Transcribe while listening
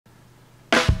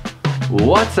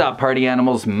What's up, party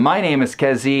animals? My name is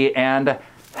Kezi, and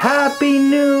Happy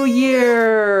New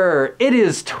Year! It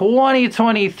is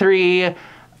 2023.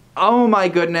 Oh my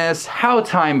goodness, how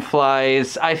time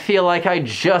flies. I feel like I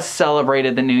just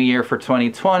celebrated the new year for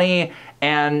 2020,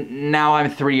 and now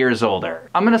I'm 3 years older.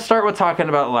 I'm gonna start with talking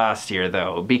about last year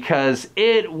though, because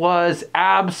it was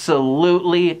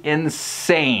absolutely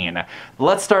insane.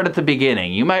 Let's start at the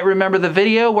beginning. You might remember the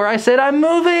video where I said I'm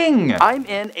moving. I'm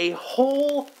in a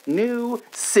whole new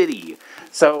city.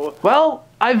 So, well,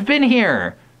 I've been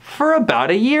here for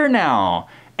about a year now.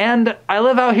 And I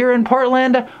live out here in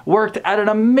Portland, worked at an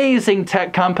amazing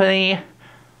tech company,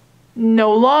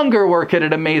 no longer work at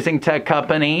an amazing tech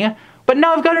company, but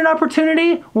now I've got an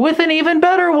opportunity with an even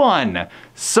better one.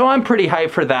 So I'm pretty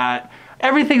hyped for that.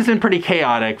 Everything's been pretty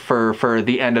chaotic for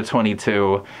the end of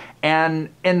 22. And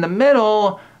in the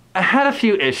middle, I had a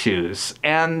few issues.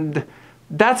 And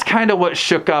that's kind of what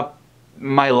shook up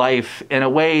my life in a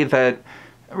way that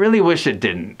I really wish it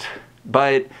didn't.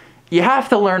 But you have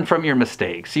to learn from your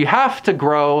mistakes. You have to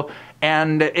grow,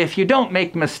 and if you don't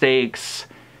make mistakes,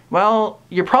 well,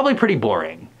 you're probably pretty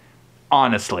boring,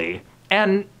 honestly.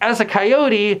 And as a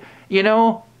coyote, you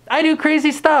know, I do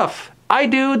crazy stuff. I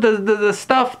do the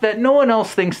stuff that no one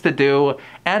else thinks to do,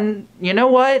 and you know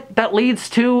what? That leads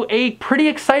to a pretty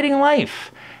exciting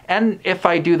life. And if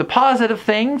I do the positive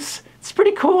things, it's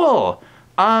pretty cool.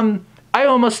 I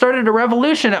almost started a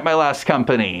revolution at my last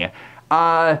company.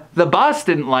 The boss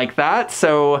didn't like that,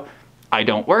 so I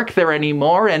don't work there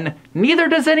anymore, and neither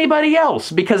does anybody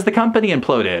else because the company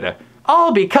imploded.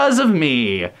 All because of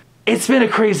me. It's been a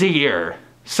crazy year.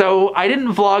 So I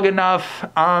didn't vlog enough.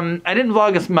 I didn't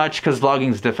vlog as much because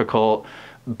vlogging's difficult,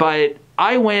 but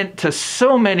I went to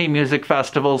so many music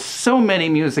festivals, so many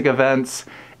music events.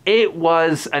 It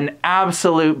was an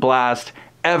absolute blast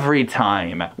every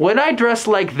time. When I dress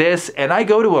like this and I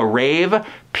go to a rave,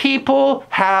 people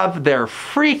have their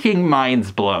freaking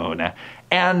minds blown.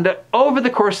 And over the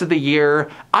course of the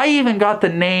year, I even got the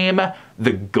name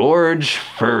the Gorge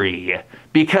Furry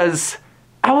because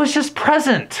I was just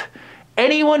present.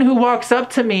 Anyone who walks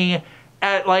up to me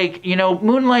at, like, you know,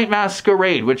 Moonlight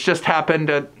Masquerade, which just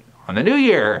happened on the new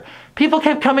year, people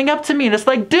kept coming up to me and it's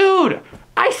like, dude,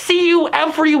 I see you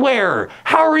everywhere.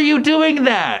 How are you doing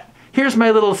that? Here's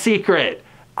my little secret.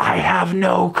 I have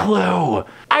no clue.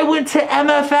 I went to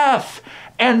MFF,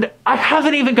 and I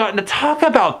haven't even gotten to talk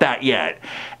about that yet.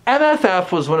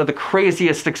 MFF was one of the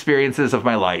craziest experiences of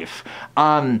my life.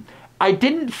 I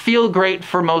didn't feel great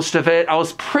for most of it. I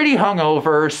was pretty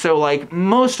hungover, so like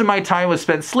most of my time was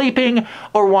spent sleeping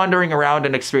or wandering around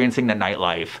and experiencing the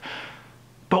nightlife.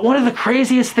 But one of the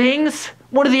craziest things,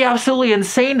 one of the absolutely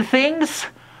insane things,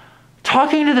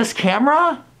 talking to this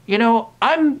camera, you know,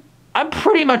 I'm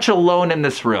pretty much alone in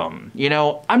this room. You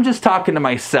know, I'm just talking to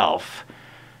myself.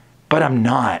 But I'm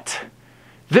not.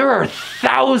 There are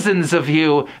thousands of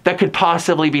you that could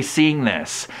possibly be seeing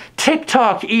this.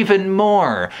 TikTok even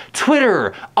more.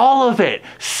 Twitter, all of it.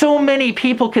 So many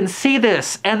people can see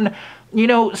this. And, you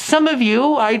know, some of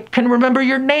you, I can remember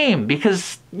your name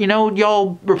because, you know,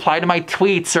 y'all reply to my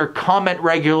tweets or comment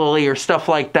regularly or stuff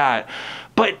like that.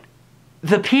 But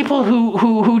the people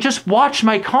who just watch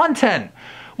my content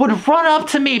would run up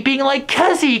to me being like,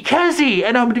 Kezi,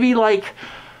 and I would be like,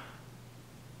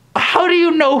 how do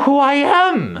you know who I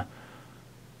am?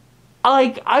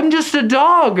 Like, I'm just a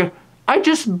dog. I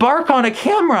just bark on a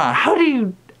camera. How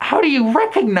do you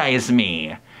recognize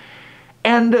me?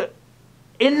 And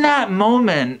in that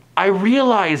moment, I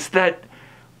realized that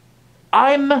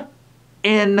I'm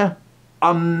in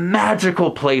a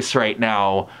magical place right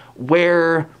now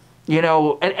where, you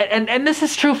know, and this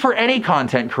is true for any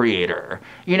content creator.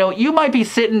 You know, you might be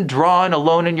sitting drawing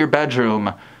alone in your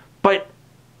bedroom, but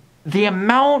the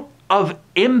amount of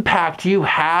impact you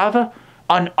have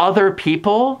on other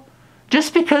people,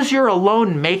 just because you're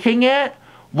alone making it,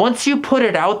 once you put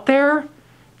it out there,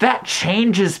 that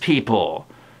changes people.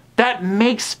 That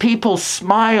makes people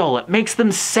smile. It makes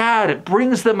them sad. It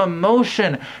brings them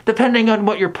emotion, depending on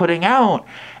what you're putting out.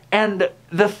 And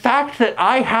the fact that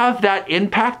I have that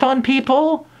impact on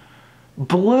people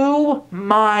blew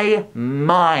my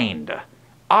mind.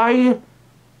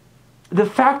 The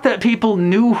fact that people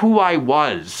knew who I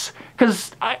was,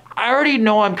 because I already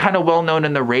know I'm kind of well known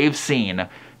in the rave scene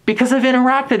because I've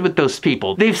interacted with those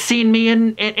people. They've seen me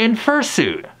in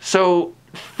fursuit. So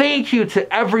thank you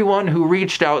to everyone who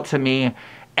reached out to me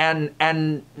and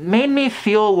made me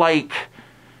feel like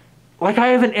I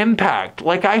have an impact,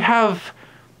 like I have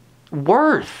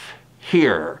worth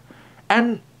here.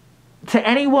 And to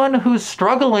anyone who's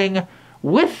struggling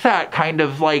with that kind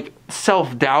of like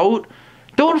self-doubt,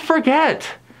 don't forget,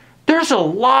 There's a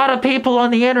lot of people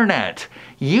on the internet.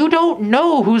 You don't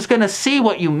know who's going to see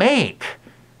what you make.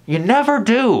 You never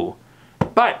do.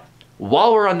 But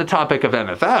while we're on the topic of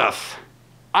MFF,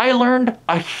 I learned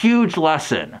a huge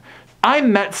lesson. I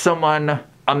met someone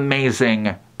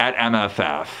amazing at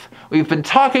MFF. We've been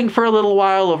talking for a little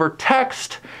while over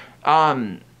text.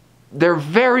 They're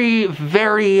very,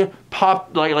 very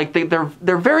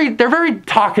they're very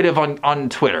talkative on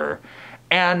Twitter,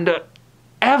 and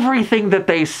everything that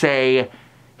they say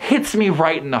hits me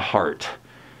right in the heart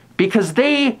because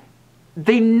they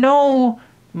know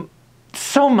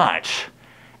so much.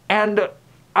 And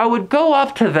I would go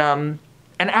up to them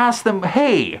and ask them,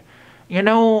 hey, you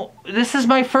know, this is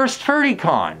my first furry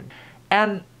con.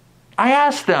 And I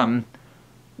asked them,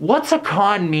 what's a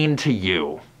con mean to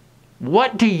you?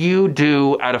 What do you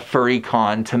do at a furry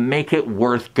con to make it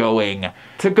worth going?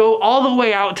 To go all the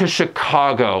way out to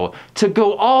Chicago, to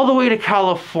go all the way to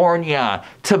California,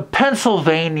 to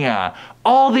Pennsylvania,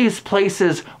 all these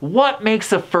places. What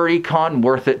makes a furry con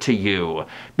worth it to you?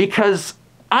 Because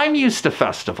I'm used to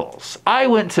festivals. I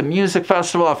went to music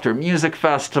festival after music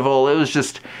festival. It was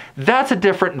just, that's a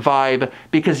different vibe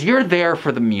because you're there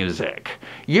for the music.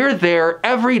 You're there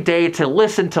every day to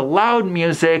listen to loud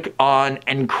music on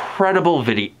incredible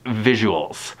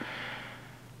visuals.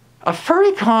 A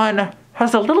furry con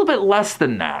has a little bit less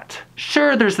than that.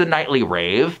 Sure, there's the nightly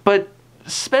rave, but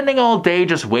spending all day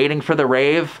just waiting for the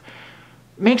rave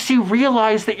makes you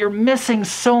realize that you're missing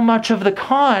so much of the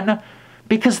con.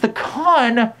 Because the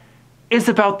con is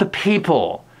about the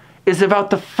people, is about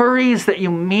the furries that you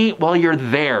meet while you're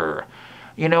there.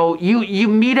 You know, you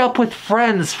meet up with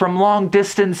friends from long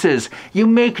distances. You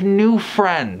make new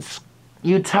friends.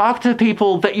 You talk to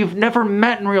people that you've never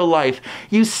met in real life.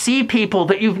 You see people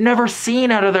that you've never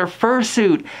seen out of their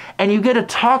fursuit. And you get to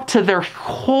talk to their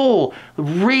whole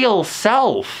real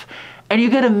self. And you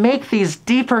get to make these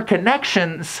deeper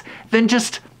connections than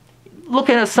just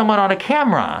looking at someone on a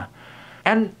camera.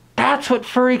 And that's what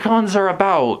furry cons are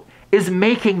about, is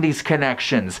making these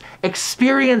connections,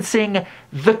 experiencing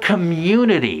the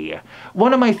community.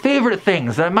 One of my favorite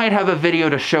things, and I might have a video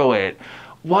to show it,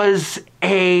 was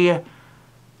a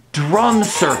drum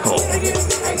circle.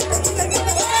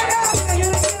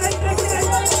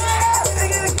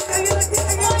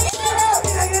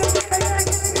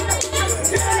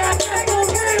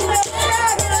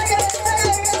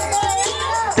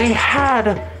 They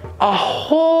had a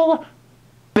whole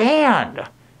band.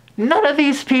 None of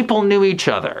these people knew each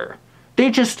other. They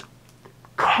just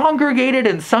congregated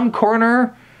in some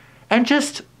corner and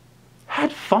just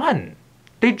had fun.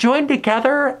 They joined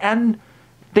together and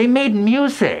they made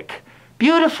music,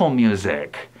 beautiful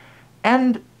music.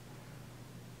 And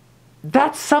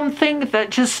that's something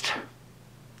that just,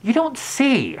 you don't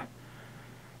see.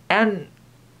 And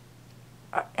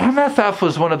MFF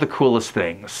was one of the coolest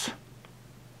things.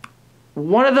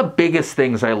 One of the biggest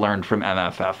things I learned from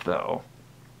MFF, though,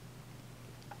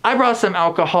 I brought some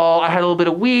alcohol. I had a little bit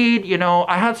of weed. You know,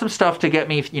 I had some stuff to get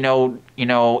me, in that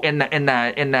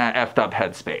effed up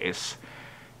headspace.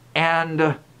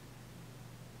 And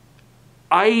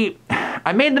I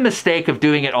made the mistake of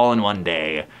doing it all in one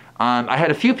day. I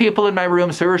had a few people in my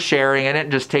room, so we were sharing. I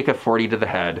didn't just take a 40 to the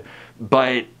head,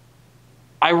 but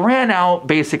I ran out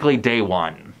basically day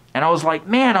one. And I was like,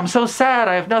 man, I'm so sad.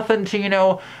 I have nothing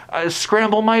to,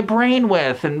 scramble my brain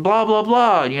with and blah, blah,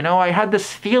 blah. You know, I had this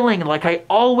feeling like I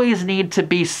always need to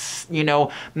be,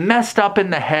 messed up in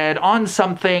the head on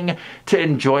something to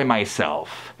enjoy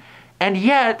myself. And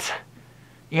yet,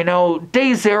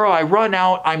 day zero, I run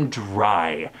out, I'm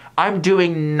dry. I'm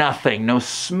doing nothing. No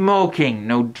smoking,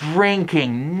 no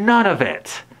drinking, none of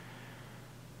it.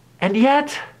 And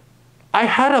yet, I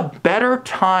had a better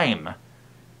time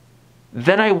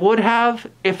than I would have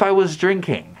if I was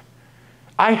drinking.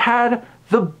 I had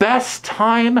the best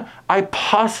time I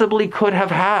possibly could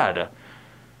have had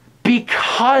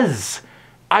because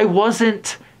I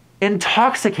wasn't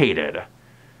intoxicated.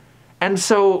 And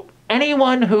so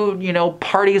anyone who,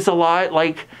 parties a lot,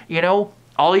 like,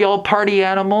 all y'all party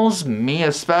animals, me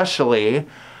especially,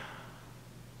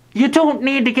 you don't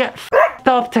need to get f***ed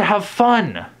up to have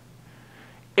fun.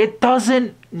 It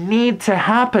doesn't need to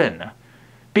happen.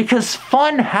 Because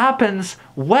fun happens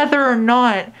whether or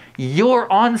not you're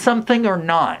on something or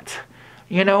not.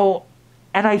 And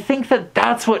I think that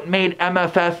that's what made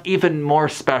MFF even more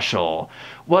special,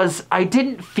 was I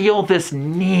didn't feel this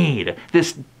need,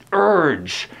 this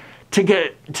urge to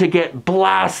get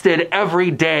blasted every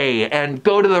day and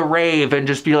go to the rave and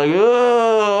just be like,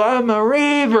 oh, I'm a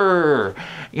raver.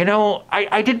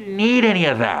 I didn't need any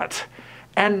of that.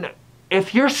 And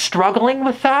if you're struggling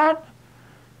with that,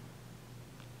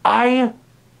 I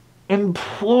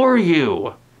implore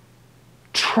you,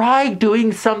 try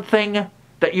doing something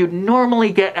that you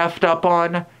normally get effed up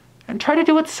on and try to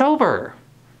do it sober.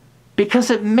 Because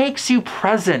it makes you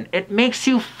present. It makes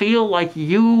you feel like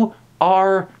you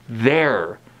are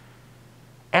there.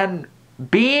 And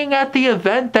being at the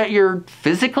event that you're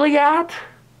physically at,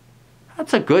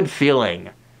 that's a good feeling.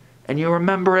 And you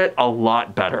remember it a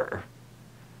lot better.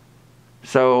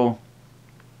 So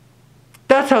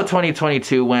that's how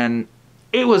 2022 went.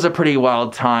 It was a pretty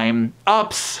wild time.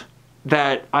 Ups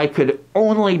that I could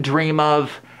only dream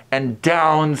of, and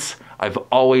downs I've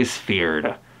always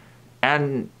feared.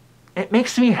 And it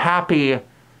makes me happy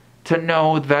to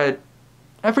know that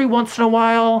every once in a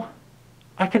while,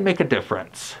 I can make a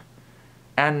difference.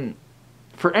 And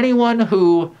for anyone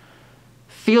who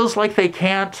feels like they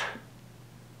can't,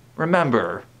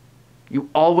 remember, you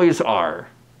always are.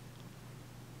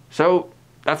 So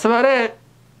that's about it.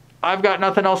 I've got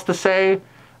nothing else to say.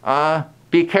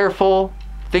 Be careful,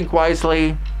 think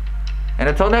wisely, and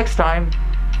until next time,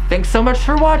 thanks so much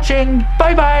for watching.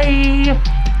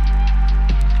 Bye-bye!